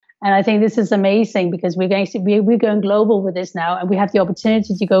And I think this is amazing because we're going global with this now, and we have the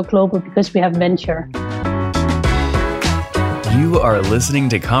opportunity to go global because we have venture. You are listening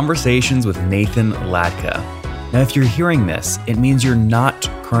to Conversations with Nathan Latka. Now, if you're hearing this, it means you're not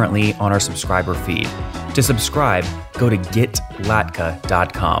currently on our subscriber feed. To subscribe, go to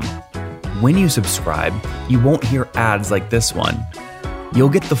getlatka.com. When you subscribe, you won't hear ads like this one. You'll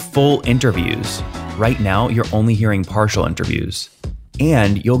get the full interviews. Right now, you're only hearing partial interviews.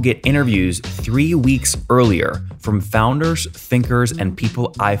 And you'll get interviews 3 weeks earlier from founders, thinkers, and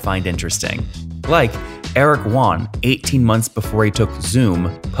people I find interesting. Like Eric Yuan, 18 months before he took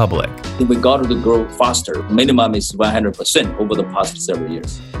Zoom public. We got to grow faster. Minimum is 100% over the past several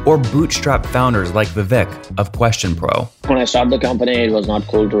years. Or bootstrap founders like Vivek of Question Pro. When I started the company, it was not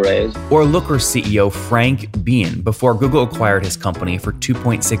cool to raise. Or Looker CEO Frank Bean before Google acquired his company for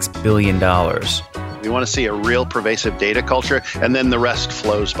 $2.6 billion. We want to see a real pervasive data culture, and then the rest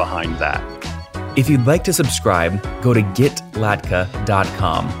flows behind that. If you'd like to subscribe, go to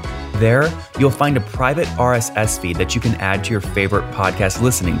getlatka.com. There, you'll find a private RSS feed that you can add to your favorite podcast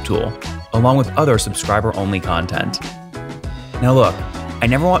listening tool, along with other subscriber-only content. Now look, I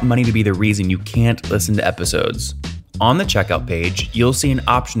never want money to be the reason you can't listen to episodes. On the checkout page, you'll see an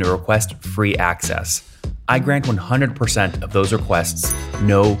option to request free access. I grant 100% of those requests,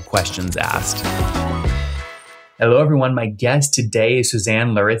 no questions asked. Hello, everyone. My guest today is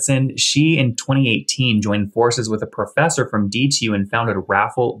Suzanne Lauritzen. She, in 2018, joined forces with a professor from DTU and founded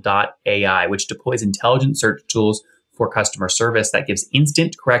Raffle.ai, which deploys intelligent search tools for customer service that gives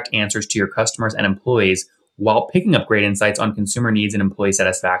instant, correct answers to your customers and employees while picking up great insights on consumer needs and employee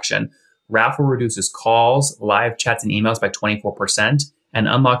satisfaction. Raffle reduces calls, live chats, and emails by 24% and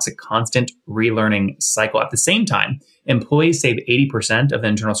unlocks a constant relearning cycle. At the same time, employees save 80% of the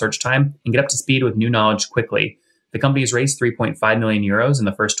internal search time and get up to speed with new knowledge quickly. The company has raised 3.5 million euros in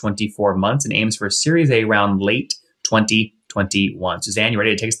the first 24 months and aims for a Series A round late 2021. Suzanne, you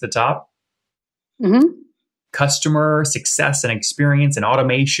ready to take us to the top? Mm-hmm. Customer success and experience and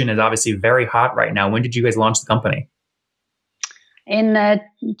automation is obviously very hot right now. When did you guys launch the company? In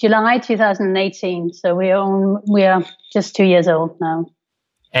July 2018. So we are just 2 years old now.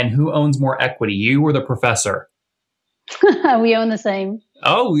 And who owns more equity, you or the professor? We own the same.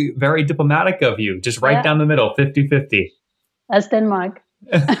 Oh, very diplomatic of you. Just right down the middle, 50-50. That's Denmark.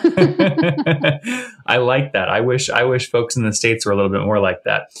 I like that. I wish folks in the States were a little bit more like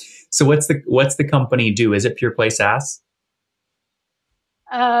that. So what's the company do? Is it pure play SaaS?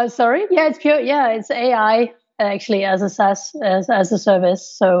 Sorry. Yeah, it's pure. Yeah, it's AI actually as a SaaS, as a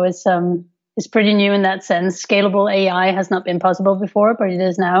service. So it's pretty new in that sense. Scalable AI has not been possible before, but it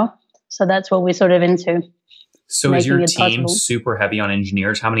is now. So that's what we're sort of into. So is your team super heavy on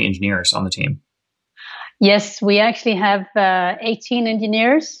engineers? How many engineers on the team? Yes, we actually have 18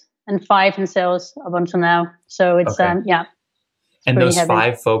 engineers and 5 in sales up until now. So it's, okay. It's and those heavy.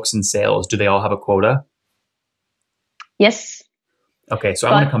 5 folks in sales, do they all have a quota? Yes. Okay, so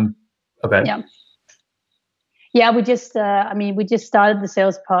I want to come. Okay. Yeah. Yeah, we just started the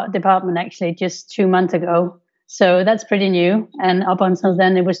sales department actually just 2 months ago. So that's pretty new. And up until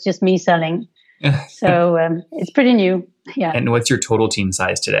then, it was just me selling. So it's pretty new. Yeah. And what's your total team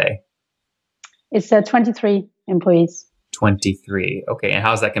size today? It's 23 employees. 23. Okay. And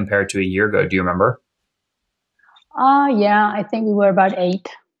how's that compared to a year ago? Do you remember? Yeah, I think we were about 8.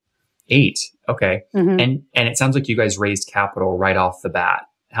 8. Okay. Mm-hmm. And it sounds like you guys raised capital right off the bat.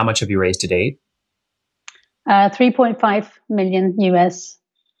 How much have you raised to date? 3.5 million US.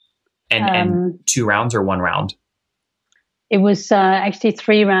 And 2 rounds or 1 round? It was actually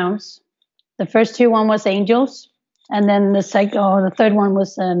 3 rounds. The first 2 one was angels, and then the third one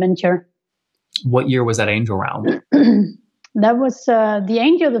was venture. What year was that angel round? That was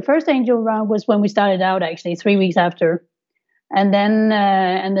the first angel round was when we started out, actually 3 weeks after, and then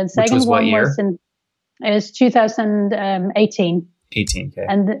second one was in 2018. 18, okay.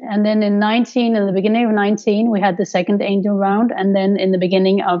 And then in the beginning of 19, we had the second angel round, and then in the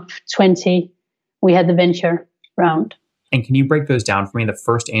beginning of 20, we had the venture round. And can you break those down for me? The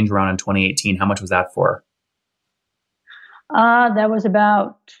first angel round in 2018, how much was that for? That was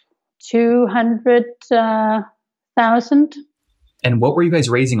about 200,000. And what were you guys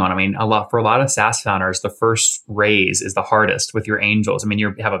raising on? I mean, for a lot of SaaS founders, the first raise is the hardest with your angels. I mean,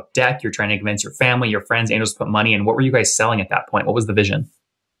 you have a deck, you're trying to convince your family, your friends, angels to put money in. What were you guys selling at that point? What was the vision?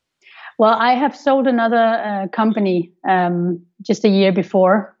 Well, I have sold another company just a year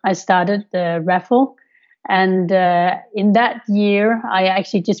before I started Raffle. And in that year, I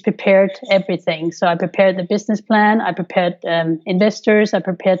actually just prepared everything. So I prepared the business plan, I prepared investors, I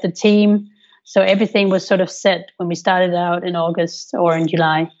prepared the team. So everything was sort of set when we started out in August or in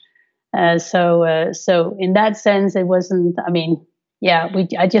July. So in that sense, it wasn't. I mean,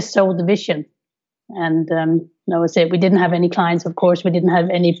 I just sold the vision, and that was it. We didn't have any clients, of course. We didn't have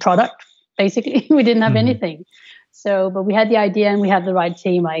any product. Basically, we didn't have anything. So, but we had the idea and we had the right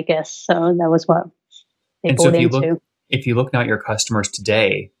team, I guess. So that was what they bought into. If you look now at your customers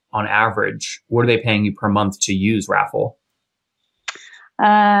today, on average, what are they paying you per month to use Raffle?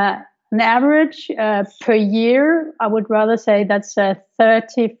 An average per year, I would rather say that's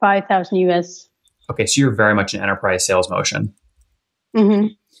 35,000 US. Okay, so you're very much an enterprise sales motion. Mm-hmm.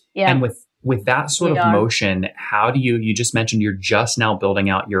 Yeah. And with that sort of motion, how do you just mentioned you're just now building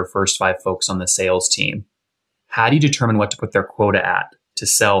out your first 5 folks on the sales team. How do you determine what to put their quota at to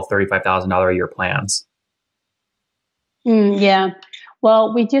sell $35,000 a year plans? Yeah.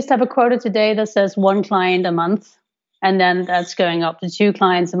 Well, we just have a quota today that says 1 client a month. And then that's going up to 2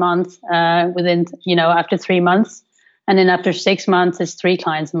 clients a month within, after 3 months. And then after 6 months, it's 3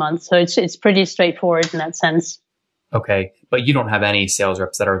 clients a month. So it's pretty straightforward in that sense. Okay. But you don't have any sales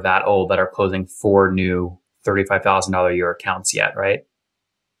reps that are that old that are closing 4 new $35,000 a year accounts yet, right?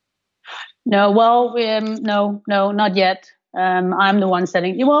 No, well, no, not yet. I'm the one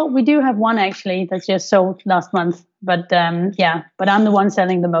selling. Well, we do have one actually that just sold last month. But but I'm the one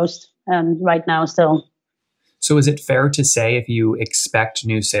selling the most right now still. So is it fair to say if you expect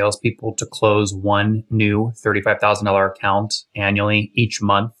new salespeople to close 1 new $35,000 account annually each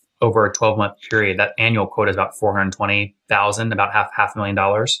month over a 12-month period, that annual quota is about $420,000, about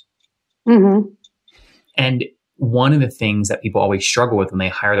 $500,000? Mm-hmm. And one of the things that people always struggle with when they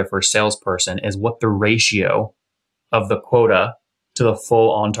hire their first salesperson is what the ratio of the quota to the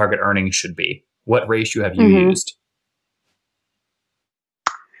full on-target earnings should be. What ratio have you used?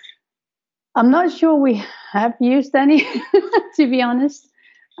 I'm not sure we have used any, to be honest.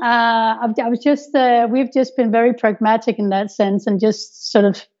 We've just been very pragmatic in that sense, and just sort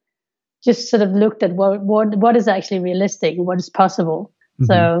of looked at what is actually realistic, what is possible. Mm-hmm.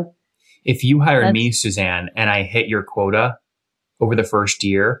 So, if you hired me, Suzanne, and I hit your quota over the first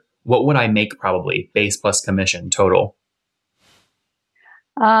year, what would I make probably base plus commission total?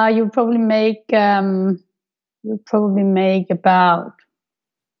 You'd probably make about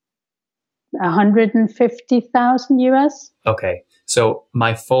 150,000 US. Okay. So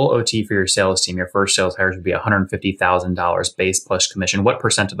my full OT for your sales team, your first sales hires would be $150,000 base plus commission. What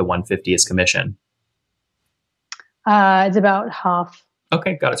percent of the 150 is commission? It's about half.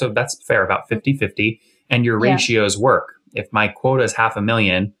 Okay. Got it. So that's fair, about 50-50. And your ratios work. If my quota is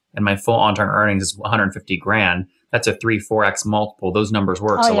 $500,000 and my full on-target earnings is $150,000, that's a 3-4x multiple. Those numbers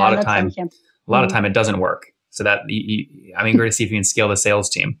work. So a lot of time it doesn't work. So that I'm eager to see if you can scale the sales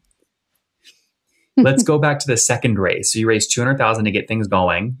team. Let's go back to the second raise. So you raised $200,000 to get things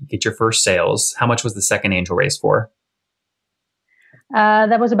going, get your first sales. How much was the second angel raise for?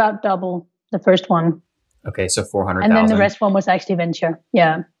 That was about double the first one. Okay, so $400,000. And then the rest one was actually venture.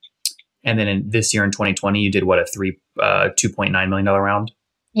 Yeah. And then this year in 2020, you did what, a $2.9 million round?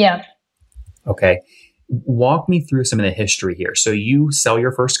 Yeah. Okay. Walk me through some of the history here. So you sell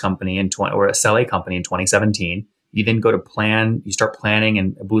your first company sell a company in 2017. You then go to you start planning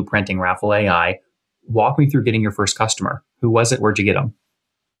and blueprinting Raffle AI. Walk me through getting your first customer. Who was it? Where'd you get them?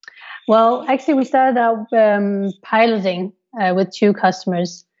 Well, actually, we started out piloting with 2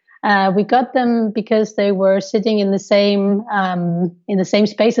 customers. We got them because they were sitting in the same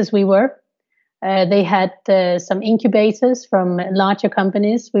space as we were. They had some incubators from larger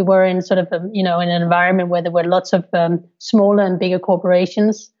companies. We were in sort of in an environment where there were lots of smaller and bigger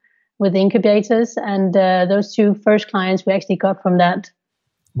corporations with incubators, and those 2 first clients we actually got from that.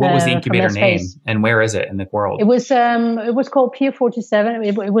 What was the incubator name, and where is it in the world? It was called Pier 47.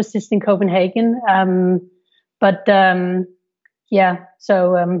 It was just in Copenhagen, Very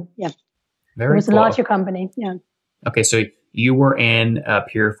it was cool. a larger company. Yeah. Okay, so you were in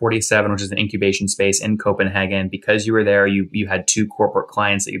Pier 47, which is an incubation space in Copenhagen. Because you were there, you had 2 corporate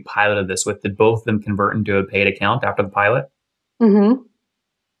clients that you piloted this with. Did both of them convert into a paid account after the pilot? Mm-hmm.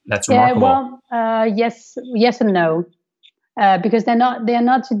 That's remarkable. Yeah, well, yes and no. Because they are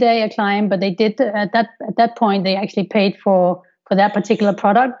not today a client, but they did at that point they actually paid for that particular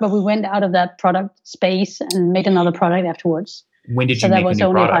product, but we went out of that product space and made another product afterwards. When did you make a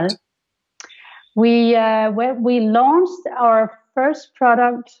new product? We launched our first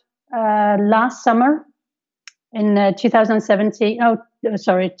product last summer in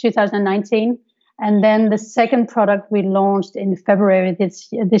 2019, and then the second product we launched in February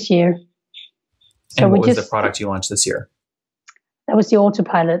this year. So and what was the product you launched this year? That was the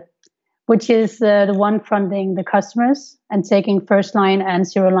Autopilot, which is the one fronting the customers and taking first line and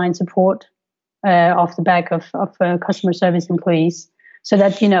zero line support off the back of customer service employees. so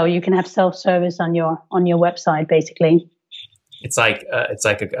that you can have self-service on your website basically. It's like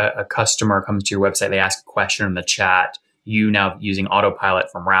a customer comes to your website, they ask a question in the chat. You now using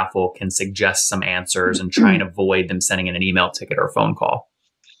autopilot from Raffle can suggest some answers and try and avoid them sending in an email ticket or a phone call.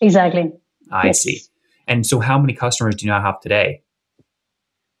 Exactly. I see. And so how many customers do you now have today?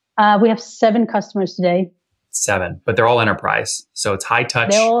 We have 7 customers today. 7, but they're all enterprise. So it's high touch,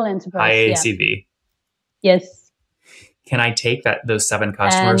 they're all enterprise, high ACV. Yeah. Yes. Can I take those 7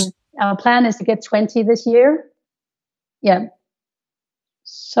 customers? And our plan is to get 20 this year. Yeah.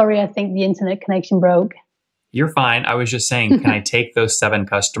 Sorry, I think the internet connection broke. You're fine. I was just saying, can I take those 7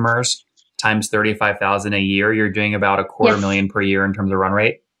 customers times 35,000 a year? You're doing about $250,000 per year in terms of run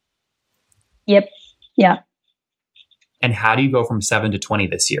rate. Yep. Yeah. And how do you go from 7 to 20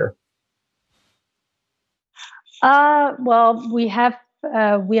 this year? Well, we have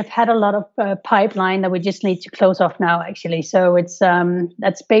had a lot of pipeline that we just need to close off now, actually. So it's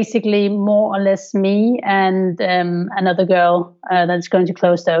that's basically more or less me and another girl that's going to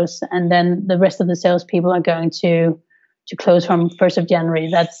close those, and then the rest of the salespeople are going to close from 1st of January.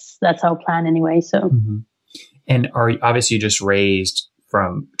 That's our plan anyway. So, and obviously you just raised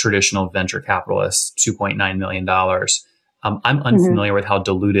from traditional venture capitalists $2.9 million. I'm unfamiliar with how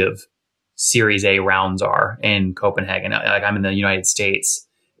dilutive Series A rounds are in Copenhagen. Like, I'm in the United States.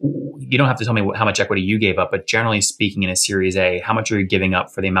 You don't have to tell me how much equity you gave up, but generally speaking, in a Series A, how much are you giving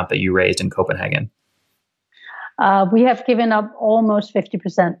up for the amount that you raised in Copenhagen? We have given up almost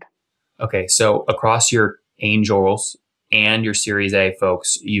 50%. Okay, so across your angels and your Series A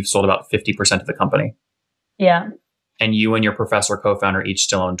folks, you've sold about 50% of the company. Yeah. And you and your professor co-founder each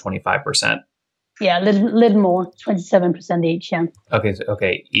still own 25%. Yeah, a little more, 27% each. Yeah.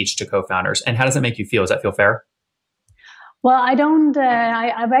 Okay, each to co-founders. And how does that make you feel? Does that feel fair? Well, I don't.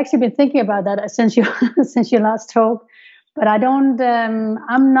 I've actually been thinking about that since you last talked, but I don't.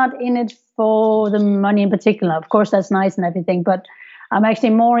 I'm not in it for the money in particular. Of course, that's nice and everything, but I'm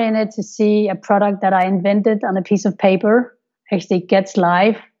actually more in it to see a product that I invented on a piece of paper actually gets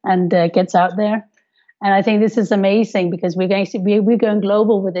live and gets out there. And I think this is amazing because we're going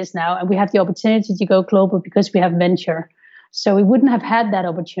global with this now, and we have the opportunity to go global because we have venture. So we wouldn't have had that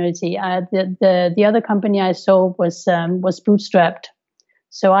opportunity. The other company I sold was bootstrapped.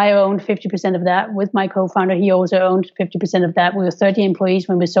 So I owned 50% of that with my co-founder. He also owned 50% of that. We were 30 employees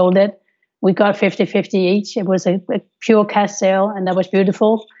when we sold it. We got 50-50 each. It was a pure cash sale, and that was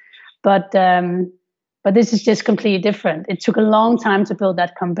beautiful. But this is just completely different. It took a long time to build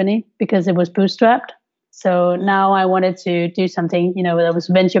that company because it was bootstrapped. So now I wanted to do something, that was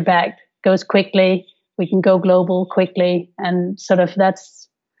venture backed, goes quickly. We can go global quickly, and sort of that's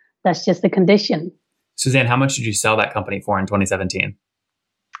just the condition. Suzanne, how much did you sell that company for in 2017?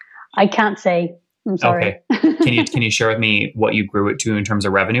 I can't say. I'm sorry. Okay. Can you share with me what you grew it to in terms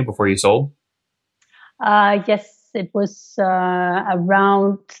of revenue before you sold? Yes, it was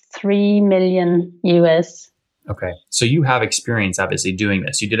around $3 million US. Okay. So you have experience, obviously, doing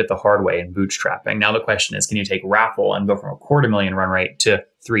this. You did it the hard way in bootstrapping. Now the question is, can you take Raffle and go from $250,000 run rate to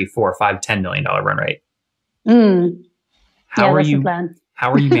 $3, $4, $5, $10 million run rate? That's the plan.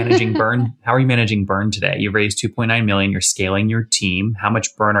 How are you managing burn? How are you managing burn today? You've raised $2.9 million. You're scaling your team. How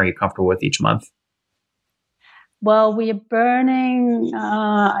much burn are you comfortable with each month? Well, we are burning.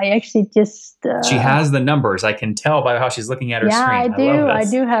 I actually just. She has the numbers. I can tell by how she's looking at her screen. Yeah, I do. I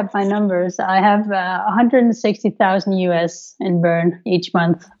do have my numbers. I have 160,000 US in burn each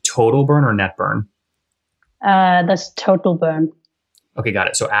month. Total burn or net burn? That's total burn. Okay, got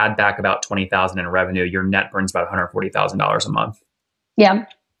it. So add back about 20,000 in revenue. Your net burn's about $140,000 a month. Yeah.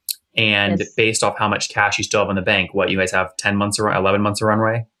 And based off how much cash you still have in the bank, what you guys have 10 months or 11 months of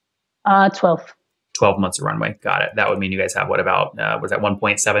runway? 12. 12 months of runway. Got it. That would mean you guys have what about, was that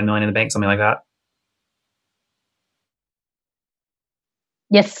 1.7 million in the bank? Something like that?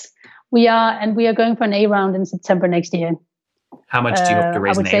 Yes, we are. And we are going for an A round in September next year. How much do you hope to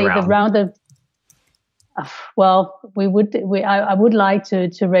raise in an A round? I would say the round of, I would like to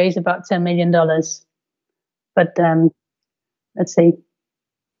raise about $10 million, but let's see.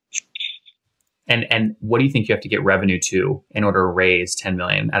 And what do you think you have to get revenue to in order to raise 10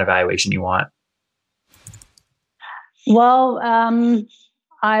 million at a valuation you want? Well,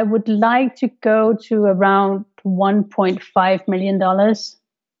 I would like to go to around $1.5 million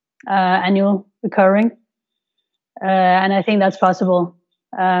annual recurring. And I think that's possible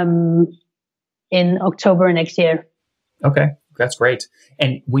in October next year. Okay, that's great.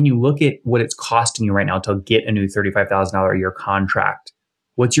 And when you look at what it's costing you right now to get a new $35,000 a year contract,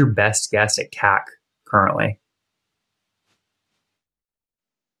 what's your best guess at CAC currently?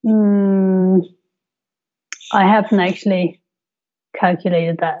 I haven't actually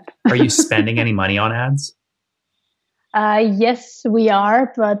calculated that. Are you spending any money on ads? Yes, we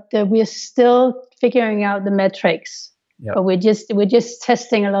are, but we're still figuring out the metrics. Yep. But we're just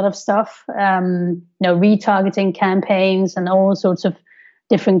testing a lot of stuff, retargeting campaigns and all sorts of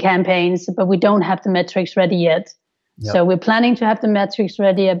different campaigns. But we don't have the metrics ready yet. Yep. So we're planning to have the metrics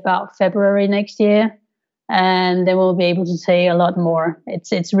ready about February next year, and then we'll be able to say a lot more.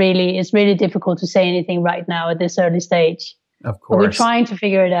 It's really difficult to say anything right now at this early stage. Of course, but we're trying to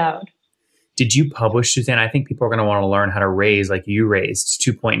figure it out. Did you publish, Suzanne? I think people are going to want to learn how to raise like you raised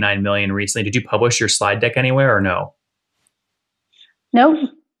 $2.9 million recently. Did you publish your slide deck anywhere or no? No,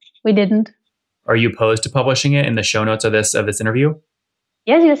 we didn't. Are you opposed to publishing it in the show notes of this interview?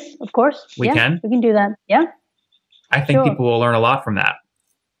 Yes, of course. We can do that. Yeah. I think people will learn a lot from that.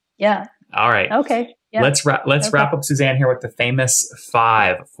 Yeah. All right. Okay. Yeah. Let's wrap up, Suzanne, here with the famous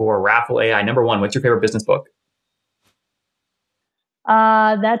 5 for Raffle AI. Number 1, what's your favorite business book?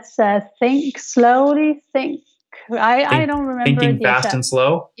 That's Think Slowly, I don't remember. Thinking Fast and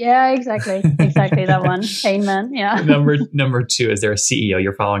Slow? Yeah, exactly. Exactly that one. Feynman, yeah. Number 2, is there a CEO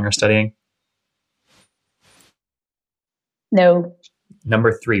you're following or studying? No.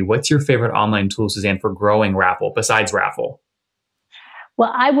 Number 3, what's your favorite online tool, Suzanne, for growing Raffle besides Raffle?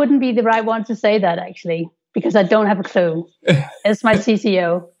 Well, I wouldn't be the right one to say that, actually, because I don't have a clue. It's my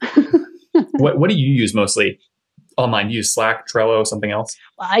CCO. What do you use mostly online? Do you use Slack, Trello, something else?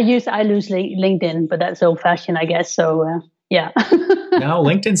 Well, I use LinkedIn, but that's old fashioned, I guess. So, yeah. No,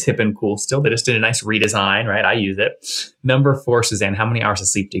 LinkedIn's hip and cool still. They just did a nice redesign, right? I use it. Number 4, Suzanne, how many hours of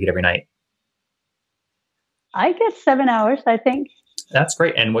sleep do you get every night? I get 7 hours, I think. That's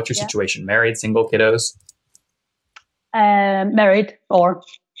great. And what's your situation? Married, single, kiddos? Married, or,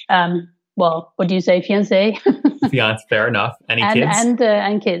 what do you say? Fiancé? Fiance, fair enough. Any kids?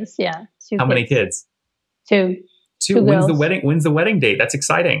 And kids, yeah. How many kids? 2. 2 When's girls. When's the wedding date? That's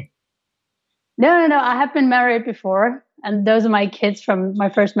exciting. No. I have been married before, and those are my kids from my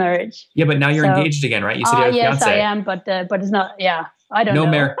first marriage. Yeah, but now you're engaged again, right? You said you have a yes, fiance. I am, but it's not. Yeah, I don't know.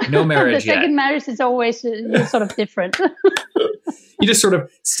 No marriage The yet. second marriage is always sort of different. You just sort of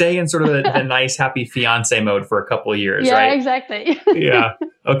stay in sort of the nice, happy fiance mode for a couple of years, right? Yeah, exactly. Yeah.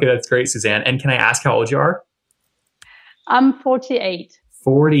 Okay, that's great, Suzanne. And can I ask how old you are? I'm 48.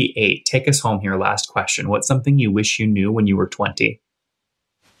 48. Take us home here. Last question. What's something you wish you knew when you were 20?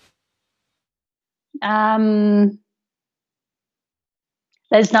 That's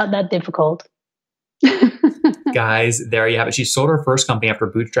not that difficult. Guys, there you have it. She sold her first company after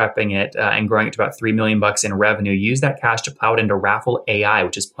bootstrapping it and growing it to about $3 million in revenue. Use that cash to plow it into Raffle AI,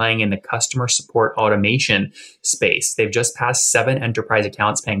 which is playing in the customer support automation space. They've just passed 7 enterprise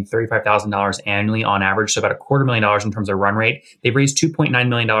accounts paying $35,000 annually on average, so about $250,000 in terms of run rate. They've raised $2.9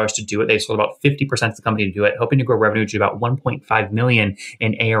 million to do it. They've sold about 50% of the company to do it, hoping to grow revenue to about $1.5 million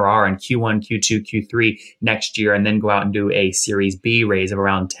in ARR in Q1, Q2, Q3 next year, and then go out and do a Series B raise of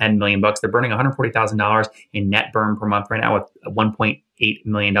around $10 million. They're burning $140,000 in net burn per month right now with $1.8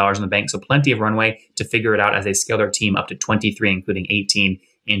 million in the bank. So plenty of runway to figure it out as they scale their team up to 23, including 18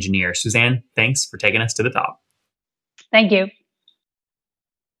 engineers. Suzanne, thanks for taking us to the top. Thank you.